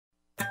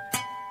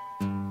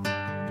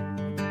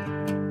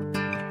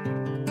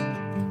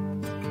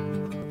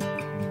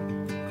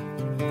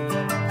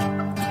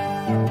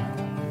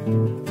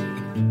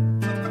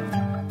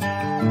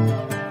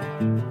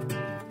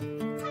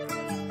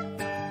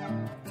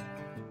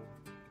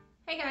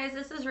Hey guys,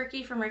 this is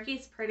Ricky from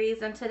Ricky's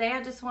Pretties, and today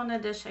I just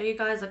wanted to show you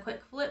guys a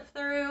quick flip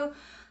through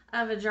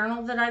of a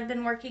journal that I've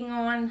been working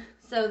on.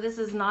 So this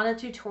is not a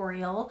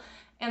tutorial,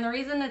 and the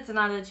reason it's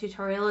not a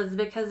tutorial is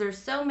because there's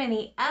so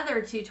many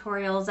other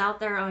tutorials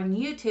out there on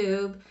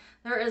YouTube.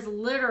 There is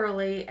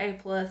literally a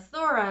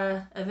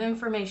plethora of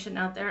information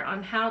out there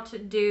on how to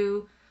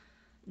do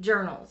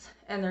journals,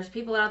 and there's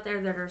people out there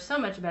that are so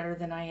much better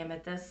than I am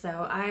at this,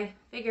 so I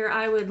figure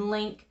I would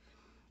link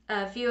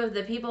a few of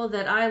the people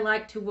that I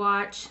like to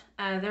watch.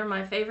 They're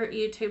my favorite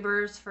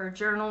YouTubers for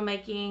journal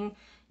making.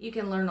 You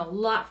can learn a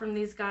lot from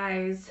these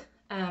guys.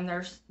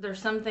 There's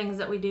some things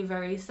that we do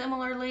very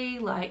similarly,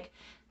 like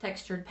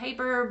textured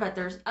paper, but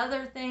there's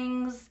other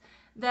things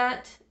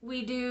that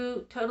we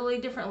do totally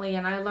differently,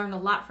 and I learn a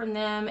lot from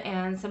them,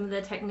 and some of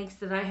the techniques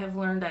that I have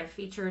learned I've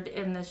featured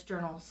in this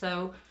journal.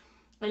 So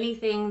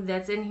anything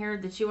that's in here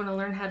that you want to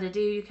learn how to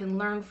do, you can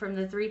learn from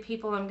the three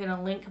people I'm going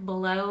to link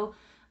below.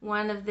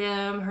 One of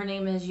them, her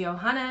name is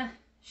Johanna.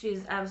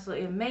 She's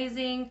absolutely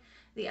amazing.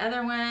 The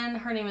other one,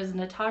 her name is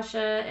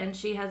Natasha, and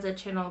she has a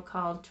channel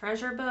called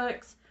Treasure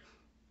Books.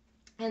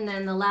 And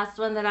then the last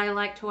one that I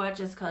like to watch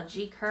is called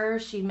G Kerr.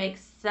 She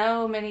makes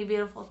so many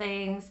beautiful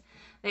things.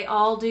 They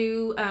all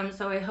do,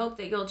 so I hope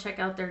that you'll check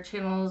out their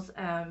channels.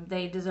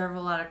 They deserve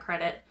a lot of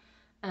credit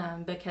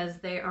because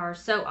they are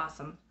so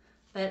awesome.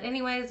 But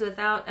anyways,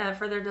 without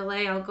further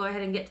delay, I'll go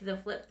ahead and get to the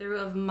flip through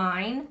of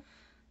mine.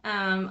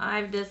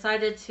 I've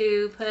decided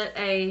to put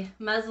a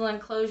muslin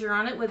closure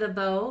on it with a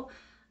bow.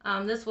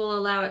 This will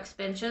allow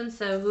expansion,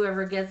 so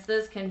whoever gets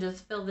this can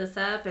just fill this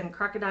up and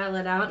crocodile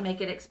it out and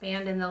make it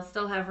expand, and they'll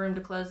still have room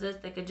to close this.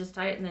 They could just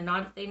tie it in a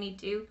knot if they need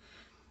to.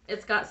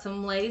 It's got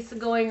some lace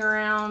going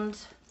around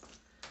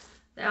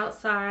the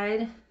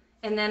outside.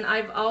 And then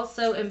I've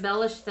also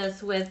embellished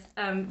this with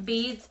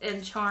beads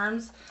and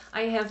charms.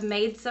 I have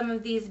made some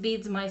of these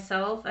beads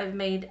myself. I've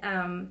made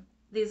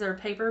these are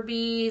paper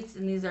beads,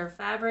 and these are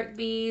fabric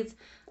beads.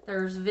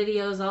 There's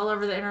videos all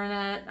over the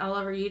internet, all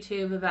over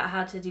YouTube about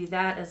how to do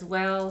that as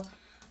well.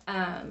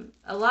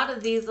 A lot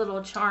of these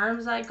little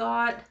charms I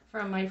got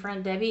from my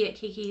friend Debbie at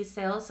Kiki's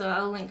Sale, so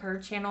I'll link her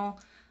channel,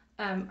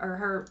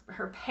 or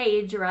her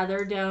page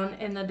rather, down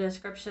in the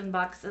description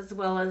box, as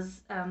well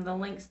as the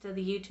links to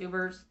the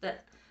YouTubers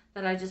that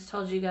I just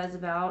told you guys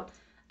about.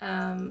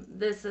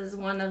 This is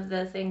one of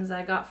the things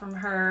I got from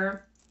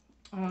her.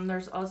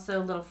 There's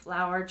also little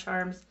flower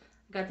charms.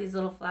 Got these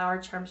little flower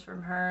charms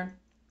from her.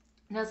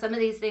 Now some of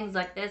these things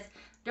like this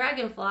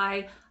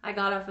dragonfly I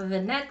got off of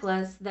a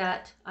necklace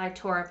that I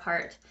tore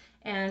apart.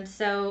 And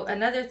so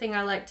another thing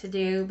I like to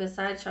do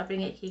besides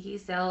shopping at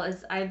Kiki's Sale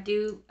is I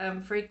do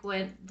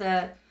frequent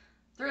the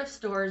thrift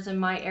stores in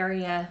my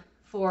area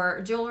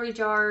for jewelry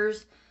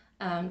jars,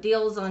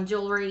 deals on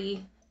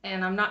jewelry.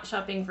 And I'm not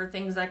shopping for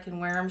things I can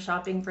wear. I'm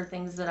shopping for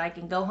things that I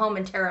can go home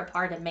and tear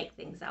apart and make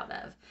things out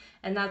of.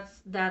 And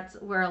that's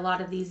where a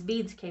lot of these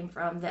beads came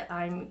from that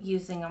I'm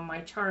using on my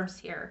charms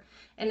here.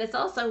 And it's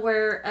also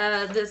where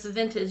this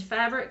vintage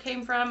fabric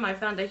came from. I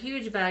found a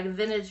huge bag of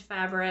vintage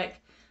fabric.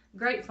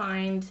 Great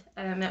find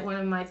at one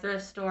of my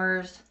thrift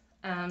stores.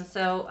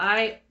 So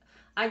I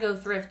go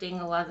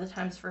thrifting a lot of the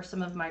times for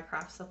some of my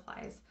craft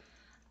supplies.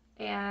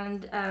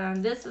 And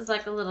this is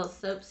like a little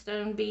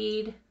soapstone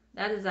bead.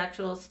 That is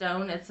actual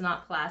stone. It's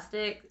not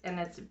plastic, and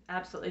it's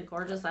absolutely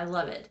gorgeous. I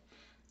love it.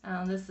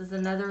 This is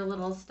another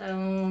little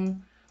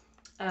stone.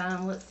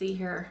 Let's see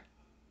here.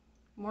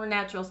 More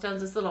natural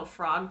stones. This little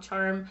frog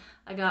charm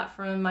I got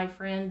from my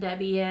friend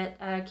Debbie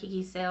at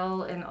Kiki's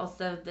Sale, and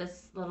also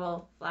this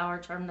little flower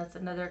charm. That's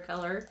another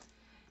color.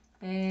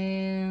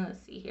 And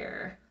let's see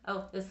here.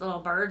 Oh, this little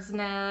bird's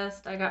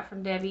nest I got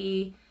from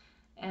Debbie.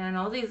 And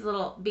all these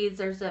little beads.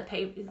 There's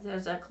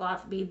a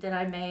cloth bead that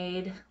I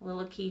made.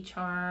 Little key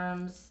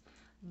charms.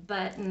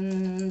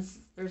 Buttons.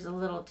 There's a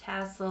little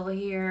tassel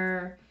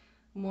here.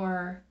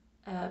 More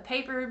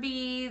paper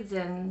beads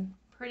and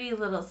pretty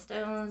little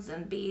stones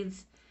and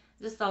beads.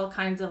 Just all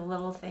kinds of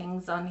little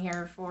things on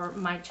here for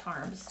my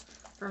charms,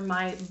 for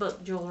my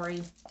book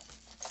jewelry.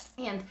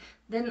 And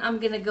then I'm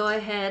going to go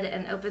ahead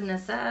and open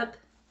this up,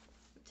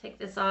 take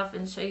this off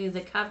and show you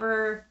the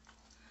cover.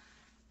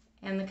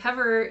 And the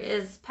cover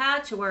is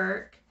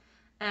patchwork.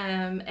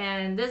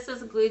 And this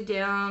is glued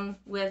down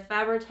with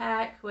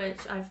Fabri-Tac, which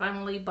I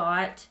finally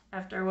bought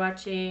after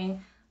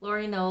watching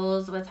Lori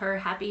Knowles with her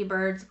Happy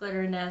Birds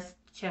Glitter Nest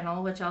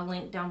channel, which I'll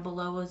link down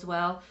below as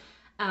well.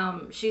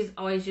 She's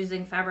always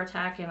using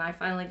Fabri-Tac, and I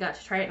finally got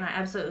to try it, and I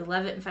absolutely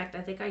love it. In fact,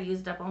 I think I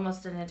used up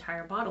almost an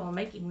entire bottle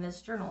making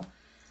this journal.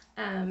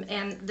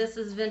 And this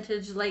is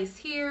vintage lace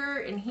here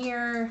and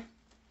here.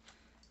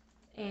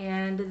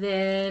 And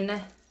then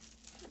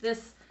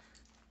this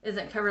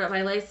isn't covered up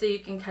by lace, so you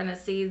can kind of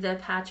see the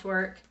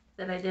patchwork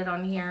that I did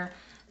on here.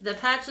 The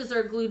patches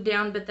are glued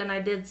down, but then I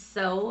did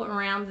sew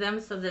around them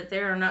so that they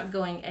are not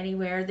going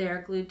anywhere. They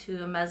are glued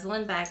to a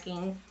muslin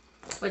backing,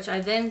 which I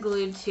then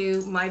glued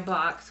to my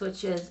box,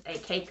 which is a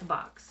cake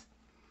box.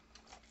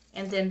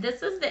 And then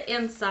this is the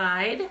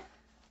inside.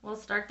 We'll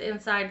start the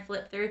inside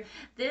flip through.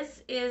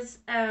 This is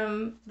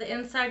the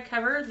inside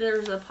cover.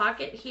 There's a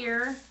pocket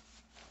here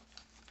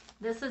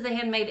This is a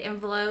handmade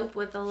envelope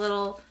with a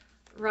little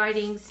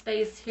writing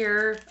space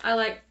here. I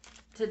like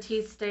to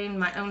tea stain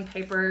my own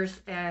papers,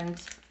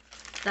 and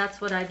that's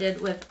what I did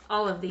with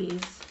all of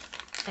these.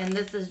 And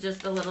this is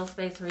just a little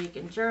space where you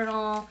can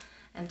journal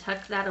and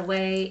tuck that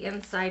away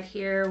inside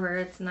here where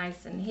it's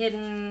nice and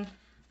hidden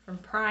from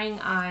prying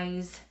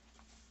eyes.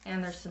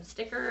 And there's some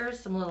stickers,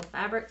 some little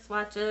fabric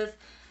swatches,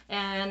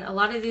 and a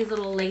lot of these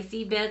little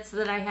lacy bits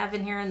that I have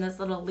in here in this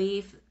little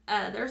leaf.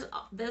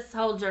 This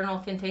whole journal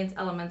contains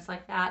elements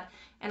like that,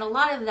 and a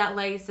lot of that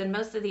lace and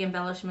most of the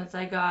embellishments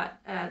I got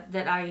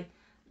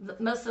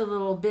most of the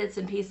little bits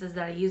and pieces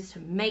that I used to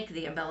make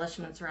the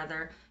embellishments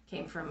rather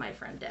came from my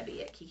friend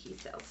Debbie at Kiki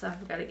Sales, so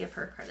I've got to give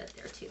her credit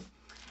there too.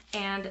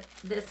 And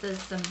this is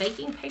some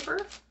baking paper.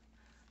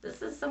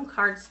 This is some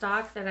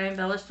cardstock that I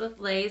embellished with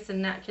lace,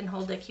 and that can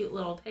hold a cute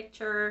little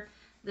picture.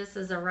 This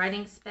is a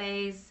writing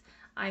space.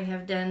 I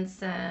have done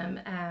some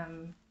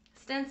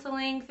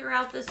stenciling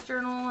throughout this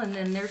journal, and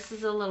then this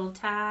is a little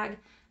tag,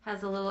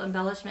 has a little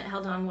embellishment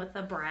held on with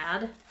a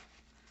brad.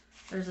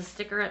 There's a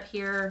sticker up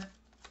here,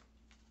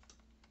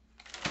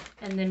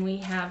 and then we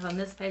have on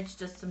this page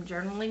just some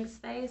journaling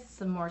space,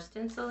 some more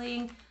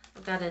stenciling.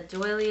 We've got a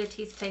doily, a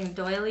tea stain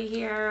doily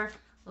here,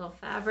 a little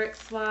fabric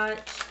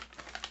swatch,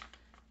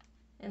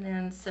 and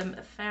then some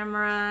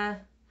ephemera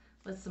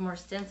with some more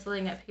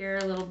stenciling up here,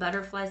 little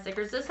butterfly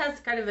stickers. This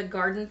has kind of a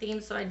garden theme,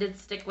 so I did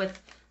stick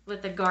with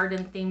the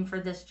garden theme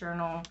for this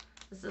journal.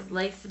 This is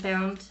lace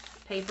bound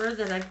paper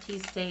that I've tea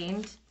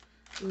stained,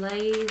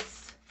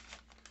 lace,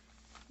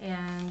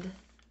 and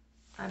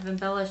I've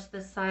embellished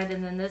this side,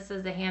 and then this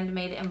is a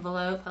handmade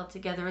envelope held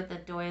together with a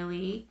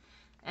doily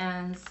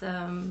and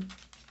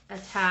a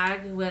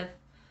tag with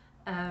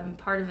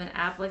part of an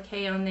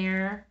applique on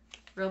there.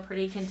 Real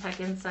pretty, can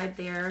tuck inside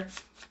there.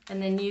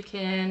 And then you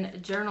can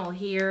journal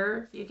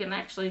here. You can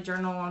actually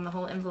journal on the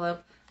whole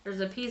envelope.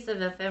 There's a piece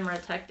of ephemera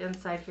tucked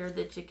inside here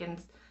that you can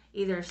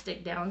either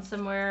stick down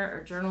somewhere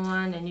or journal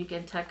on, and you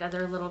can tuck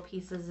other little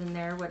pieces in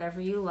there, whatever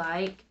you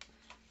like.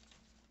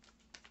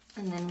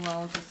 And then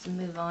we'll just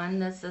move on.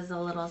 This is a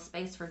little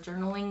space for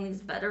journaling.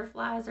 These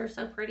butterflies are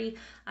so pretty.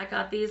 I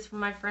got these from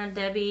my friend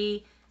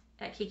Debbie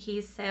at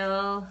Kiki's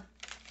sale.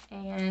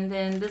 And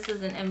then this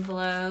is an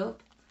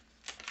envelope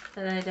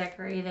that I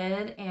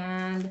decorated,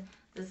 and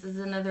this is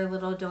another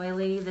little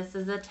doily. This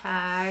is a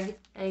tag,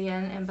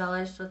 again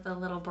embellished with a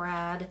little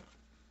brad,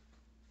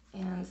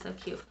 and so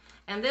cute.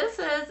 And this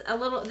is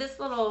this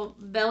little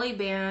belly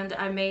band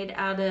I made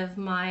out of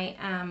my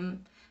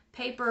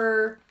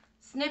paper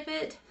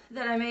snippet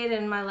that I made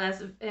in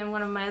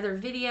one of my other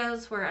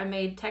videos where I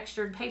made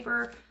textured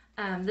paper.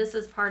 This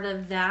is part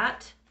of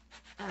that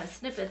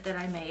snippet that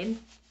I made.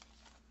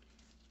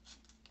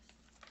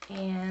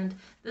 And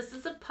this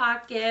is a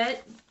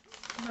pocket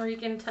where you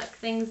can tuck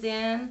things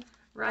in.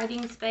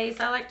 Writing space.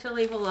 I like to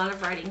leave a lot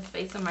of writing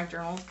space in my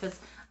journals because,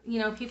 you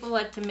know, people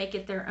like to make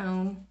it their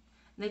own.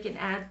 They can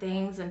add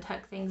things and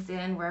tuck things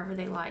in wherever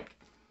they like.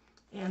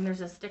 And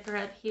there's a sticker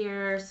up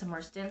here, some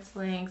more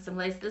stenciling, some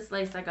lace. This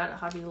lace I got at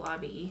Hobby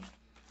Lobby.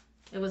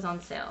 It was on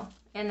sale.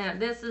 And then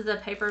this is a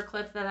paper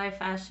clip that I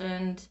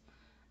fashioned.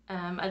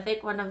 I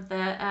think one of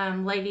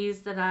the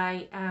ladies that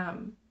I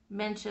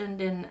mentioned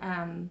in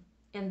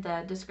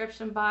the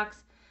description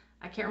box,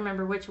 I can't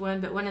remember which one,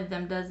 but one of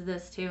them does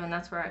this too, and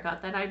that's where I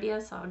got that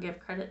idea, so I'll give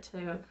credit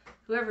to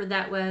whoever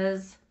that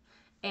was.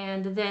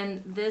 And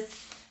then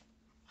this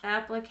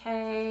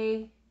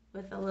applique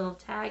with a little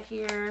tag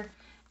here,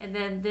 and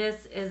then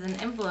this is an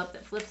envelope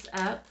that flips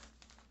up,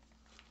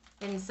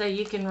 and so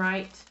you can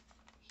write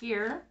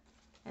here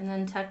and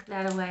then tuck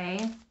that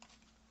away.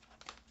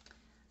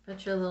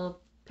 Put your little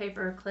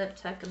paper clip,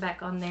 tuck it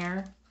back on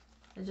there.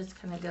 It just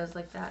kind of goes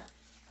like that,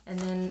 and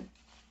then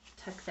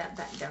tuck that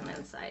back down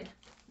inside.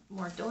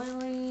 More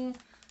doily,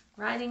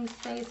 writing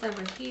space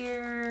over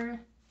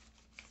here,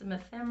 some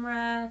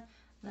ephemera,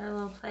 another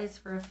little place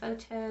for a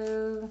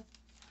photo.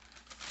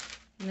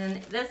 And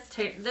then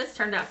this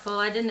turned out cool.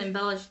 I didn't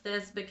embellish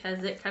this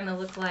because it kind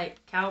of looked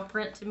like cow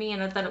print to me,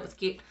 and I thought it was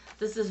cute.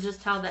 This is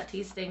just how that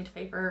tea stained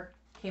paper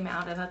came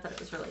out, and I thought it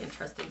was really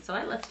interesting, so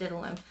I left it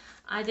alone.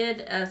 I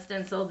did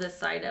stencil this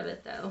side of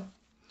it though.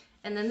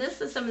 And then this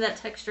is some of that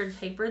textured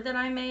paper that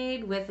I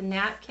made with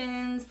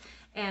napkins,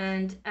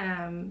 and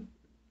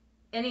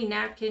any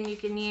napkin you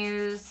can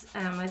use.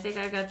 I think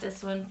I got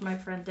this one from my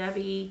friend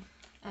Debbie.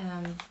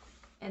 And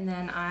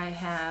then I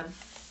have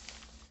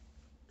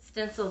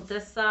stenciled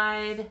this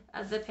side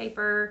of the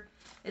paper.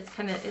 It's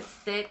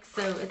thick,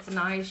 so it's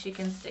nice. You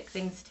can stick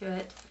things to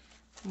it.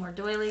 More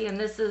doily. And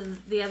this is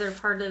the other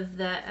part of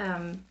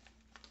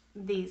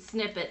the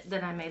snippet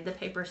that I made, the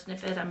paper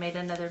snippet. I made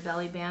another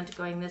belly band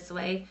going this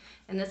way.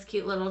 And this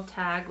cute little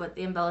tag with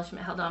the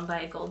embellishment held on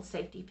by a gold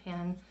safety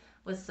pin,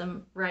 with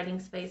some writing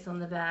space on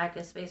the back,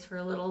 a space for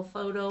a little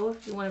photo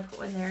if you want to put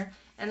one there.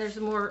 And there's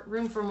more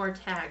room for more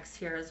tags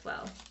here as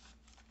well.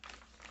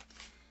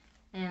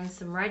 And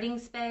some writing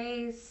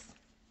space,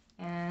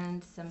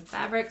 and some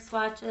fabric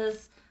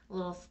swatches, a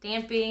little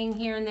stamping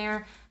here and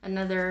there,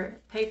 another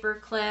paper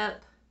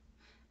clip,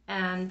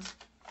 and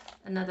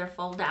another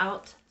fold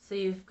out so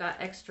you've got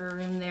extra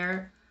room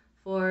there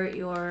for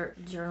your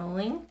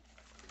journaling.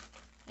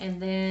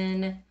 And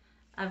then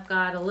I've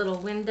got a little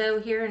window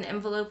here, an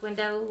envelope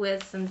window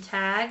with some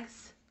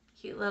tags,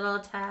 cute little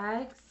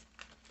tags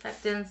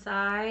tucked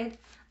inside.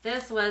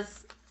 This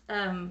was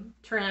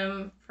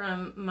trim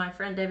from my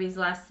friend Debbie's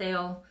last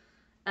sale.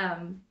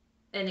 And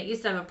it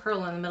used to have a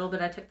pearl in the middle,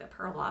 but I took the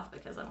pearl off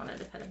because I wanted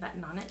to put a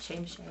button on it.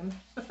 Shame, shame.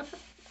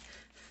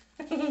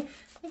 I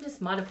just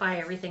modify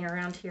everything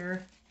around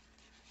here.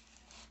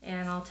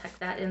 And I'll tuck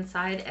that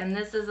inside. And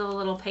this is a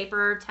little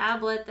paper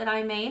tablet that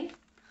I made.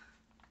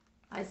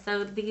 I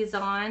sewed these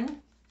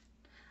on.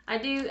 I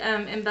do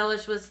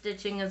embellish with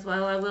stitching as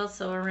well. I will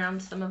sew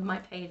around some of my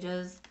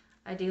pages.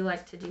 I do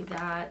like to do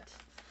that.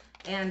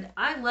 And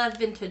I love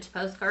vintage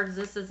postcards.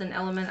 This is an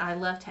element I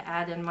love to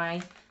add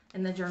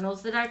in the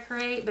journals that I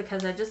create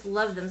because I just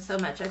love them so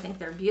much. I think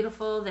they're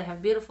beautiful. They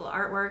have beautiful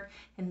artwork.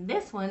 And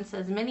this one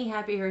says many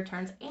happy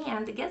returns.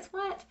 And guess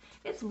what?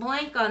 It's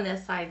blank on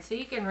this side, so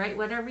you can write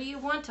whatever you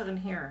want on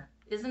here.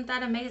 Isn't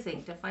that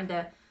amazing to find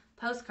a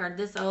postcard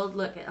this old?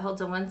 Look, it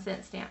holds a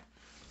 1-cent stamp.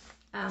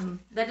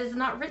 That is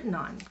not written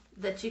on,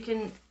 that you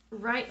can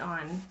write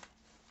on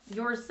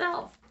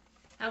yourself.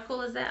 How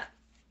cool is that?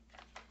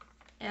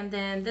 And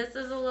then this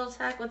is a little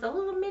tag with a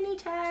little mini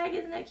tag.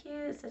 Isn't that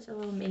cute? Such a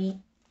little mini,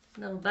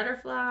 little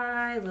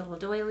butterfly, little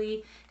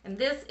doily. And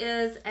this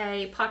is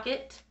a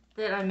pocket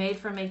that I made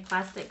from a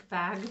plastic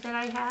bag that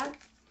I had.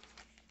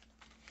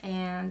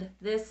 And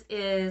this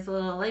is a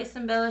little lace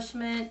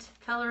embellishment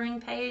coloring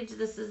page.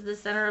 This is the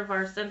center of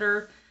our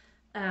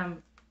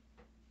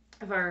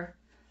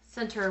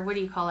what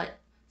do you call it?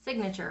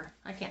 Signature.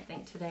 I can't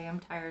think today. I'm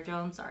tired, Joe.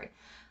 I'm sorry.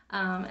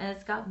 And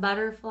it's got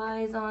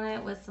butterflies on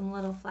it with some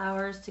little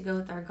flowers to go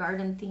with our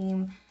garden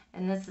theme.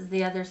 And this is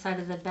the other side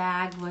of the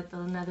bag with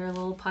another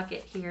little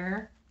pocket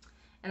here.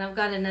 And I've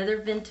got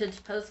another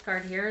vintage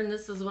postcard here, and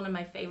this is one of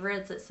my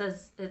favorites. It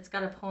says, it's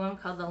got a poem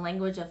called The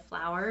Language of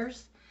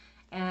Flowers.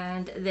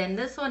 And then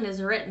this one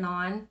is written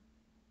on,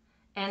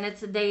 and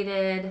it's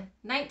dated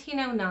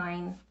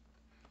 1909.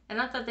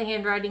 And I thought the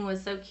handwriting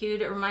was so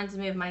cute. It reminds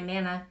me of my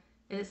Nana.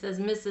 It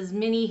says Mrs.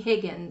 Minnie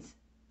Higgins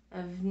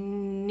of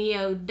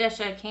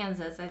Neodesha,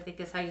 Kansas, I think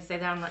is how you say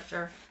that. I'm not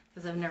sure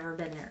because I've never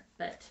been there,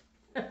 but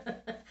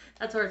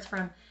that's where it's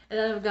from. And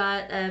then I've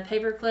got a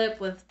paper clip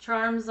with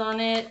charms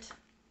on it.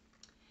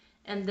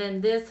 And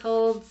then this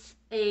holds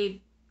a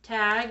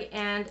tag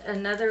and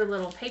another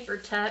little paper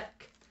tuck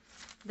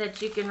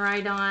that you can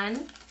write on.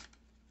 And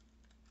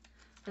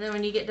then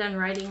when you get done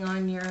writing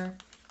on your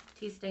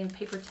tea-stained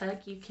paper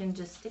tuck, you can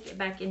just stick it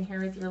back in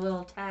here with your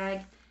little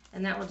tag,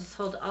 and that will just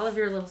hold all of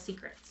your little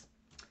secrets.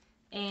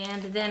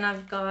 And then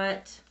I've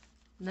got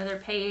another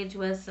page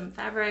with some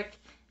fabric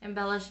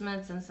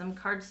embellishments and some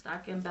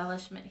cardstock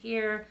embellishment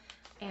here.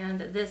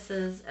 And this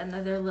is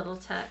another little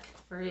tuck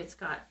where it's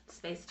got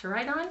space to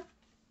write on.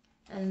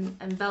 An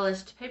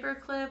embellished paper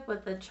clip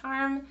with a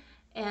charm.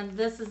 And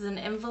this is an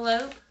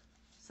envelope.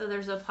 So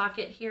there's a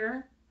pocket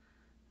here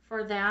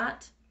for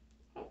that.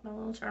 Oh, my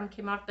little charm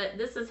came off, but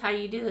this is how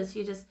you do this.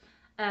 You just,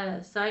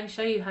 so I can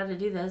show you how to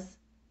do this.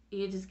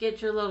 You just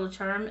get your little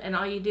charm, and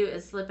all you do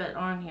is slip it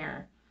on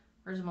here.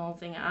 Where's my little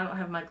thing? I don't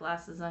have my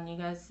glasses on, you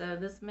guys, so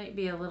this might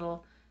be a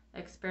little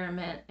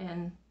experiment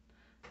in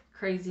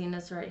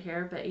craziness right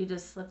here, but you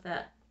just slip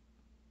that.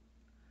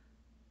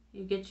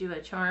 You get you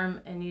a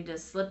charm, and you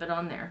just slip it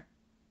on there.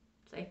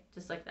 See,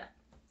 just like that.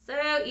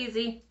 So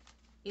easy.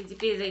 Easy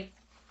peasy.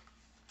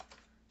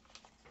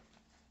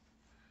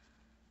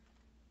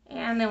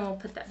 And then we'll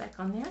put that back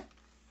on there.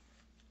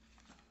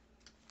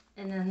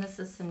 And then this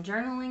is some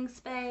journaling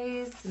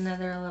space,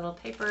 another little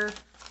paper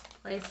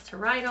place to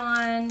write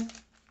on.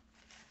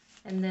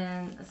 And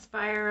then a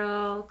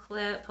spiral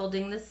clip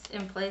holding this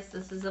in place.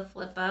 This is a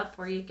flip up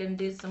where you can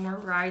do some more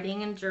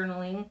writing and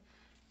journaling.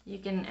 You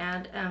can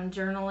add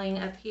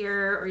journaling up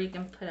here, or you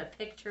can put a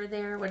picture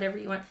there, whatever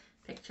you want.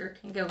 Picture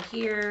can go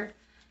here.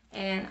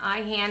 And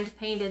I hand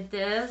painted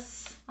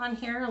this on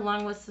here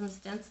along with some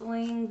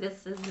stenciling.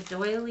 This is the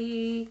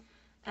doily.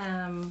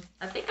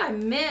 I think I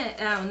meant,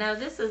 oh no,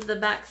 this is the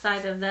back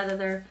side of that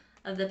other,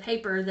 of the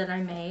paper that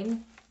I made.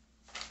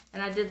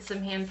 And I did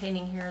some hand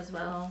painting here as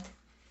well.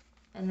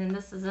 And then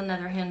this is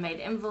another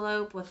handmade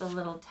envelope with a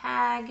little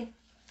tag.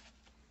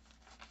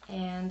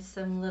 And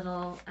some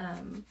little,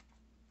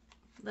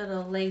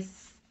 little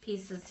lace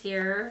pieces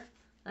here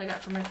that I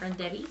got from my friend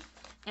Debbie.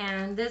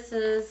 And this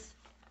is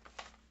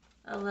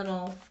a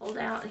little fold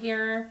out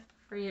here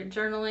for your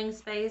journaling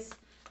space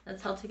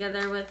that's held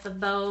together with a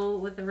bow,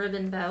 with a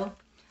ribbon bow.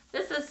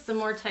 This is some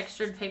more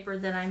textured paper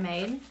that I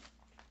made.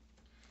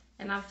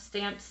 And I've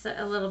stamped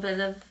a little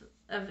bit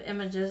of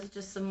images,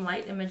 just some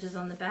light images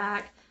on the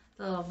back.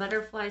 The little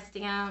butterfly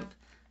stamp,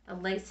 a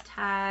lace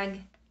tag,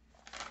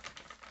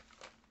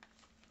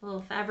 a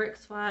little fabric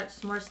swatch,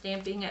 some more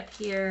stamping up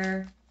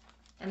here.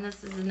 And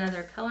this is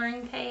another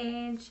coloring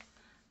page.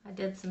 I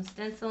did some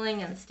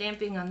stenciling and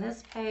stamping on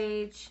this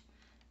page.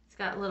 It's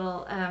got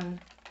little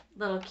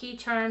little key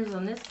charms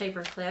on this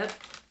paper clip.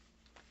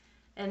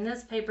 And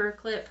this paper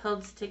clip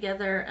holds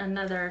together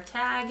another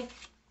tag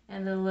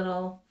and a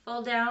little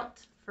fold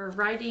out for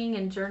writing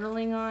and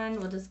journaling on.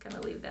 We'll just kind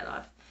of leave that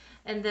off.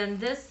 And then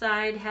this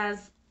side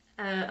has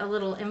a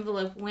little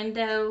envelope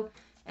window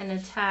and a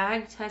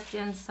tag tucked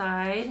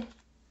inside.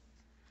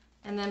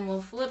 And then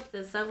we'll flip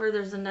this over.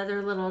 There's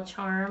another little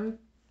charm,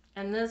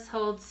 and this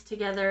holds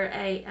together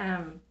a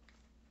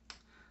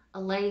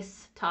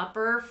lace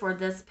topper for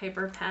this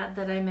paper pad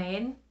that I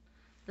made.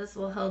 This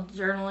will hold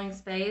journaling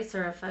space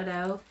or a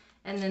photo.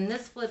 And then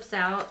this flips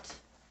out,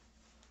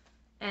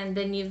 and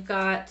then you've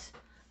got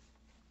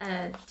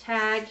a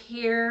tag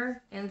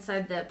here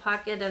inside the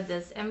pocket of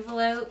this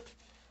envelope,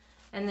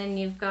 and then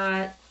you've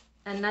got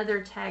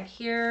another tag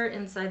here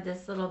inside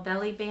this little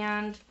belly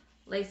band,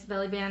 lace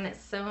belly band.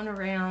 It's sewn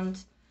around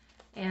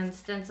and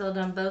stenciled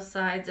on both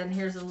sides, and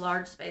here's a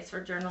large space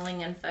for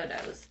journaling and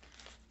photos.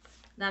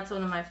 That's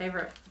one of my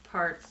favorite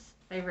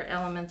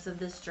elements of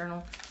this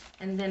journal.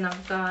 And then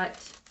I've got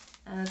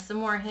some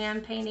more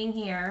hand painting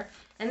here.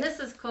 And this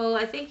is cool.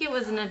 I think it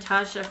was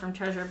Natasha from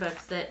Treasure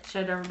Books that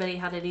showed everybody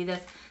how to do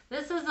this.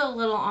 This is a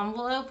little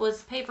envelope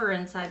with paper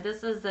inside.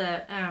 This is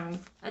a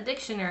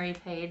dictionary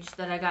page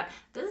that I got.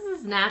 This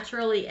is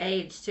naturally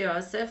aged too. I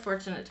was so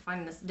fortunate to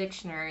find this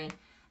dictionary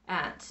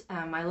at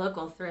my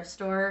local thrift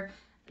store.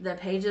 The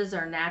pages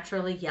are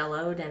naturally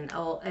yellowed and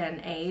old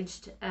and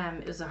aged.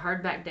 It was a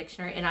hardback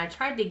dictionary, and I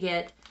tried to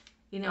get,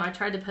 I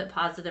tried to put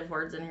positive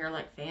words in here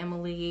like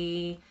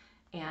family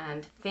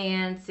and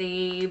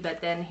fancy, but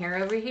then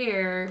over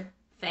here,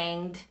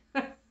 fanged.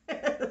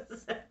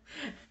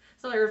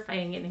 So there's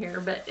fang in here,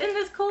 but isn't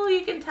this cool?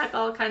 You can tuck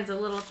all kinds of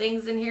little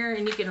things in here,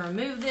 and you can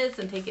remove this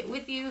and take it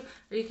with you,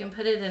 or you can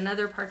put it in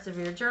other parts of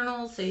your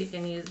journal, so you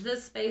can use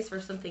this space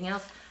for something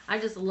else. I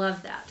just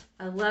love that.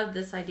 I love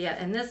this idea.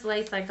 And this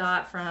lace I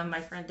got from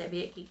my friend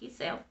Debbie at Kiki's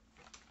Sale.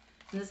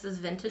 And this is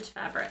vintage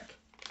fabric.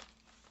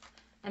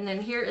 And then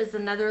here is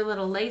another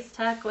little lace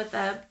tuck with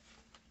a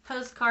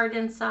postcard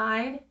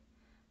inside.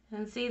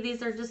 And see,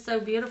 these are just so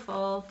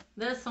beautiful.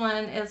 This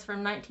one is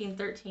from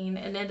 1913,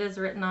 and it is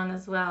written on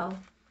as well.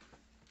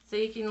 So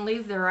you can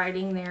leave the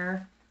writing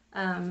there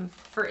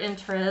for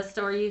interest,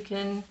 or you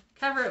can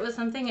cover it with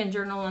something and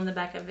journal on the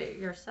back of it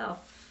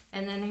yourself.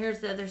 And then here's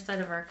the other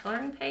side of our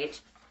coloring page.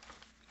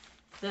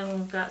 Then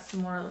we've got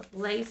some more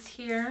lace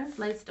here,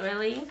 lace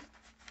doily.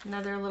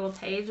 Another little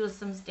page with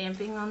some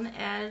stamping on the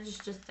edge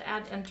just to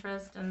add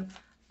interest. And of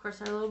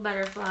course our little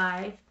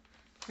butterfly.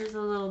 Here's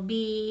a little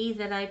bee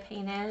that I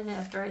painted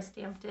after I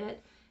stamped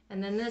it.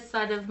 And then this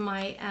side of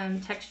my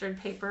textured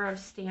paper I've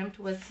stamped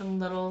with some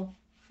little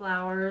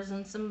flowers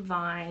and some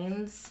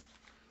vines.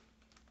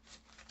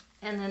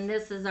 And then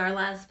this is our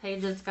last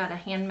page. It's got a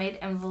handmade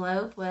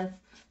envelope with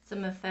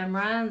some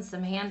ephemera and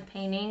some hand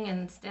painting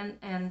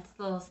and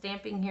little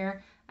stamping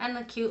here, and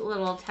a cute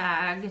little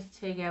tag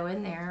to go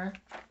in there.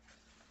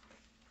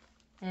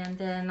 And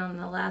then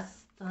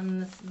on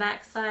this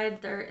back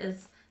side there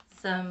is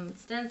some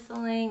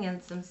stenciling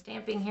and some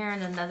stamping here,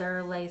 and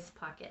another lace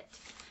pocket.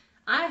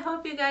 I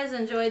hope you guys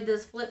enjoyed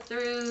this flip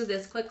through,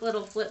 this quick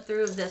little flip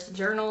through of this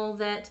journal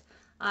that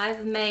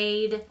I've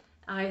made.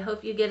 I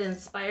hope you get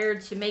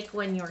inspired to make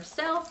one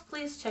yourself.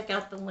 Please check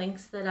out the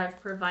links that I've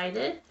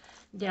provided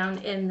down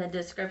in the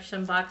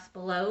description box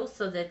below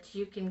so that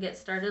you can get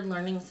started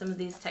learning some of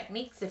these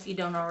techniques if you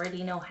don't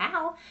already know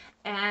how,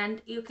 and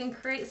you can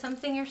create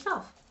something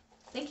yourself.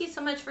 Thank you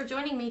so much for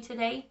joining me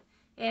today,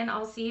 and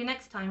I'll see you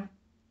next time.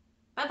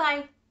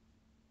 Bye-bye.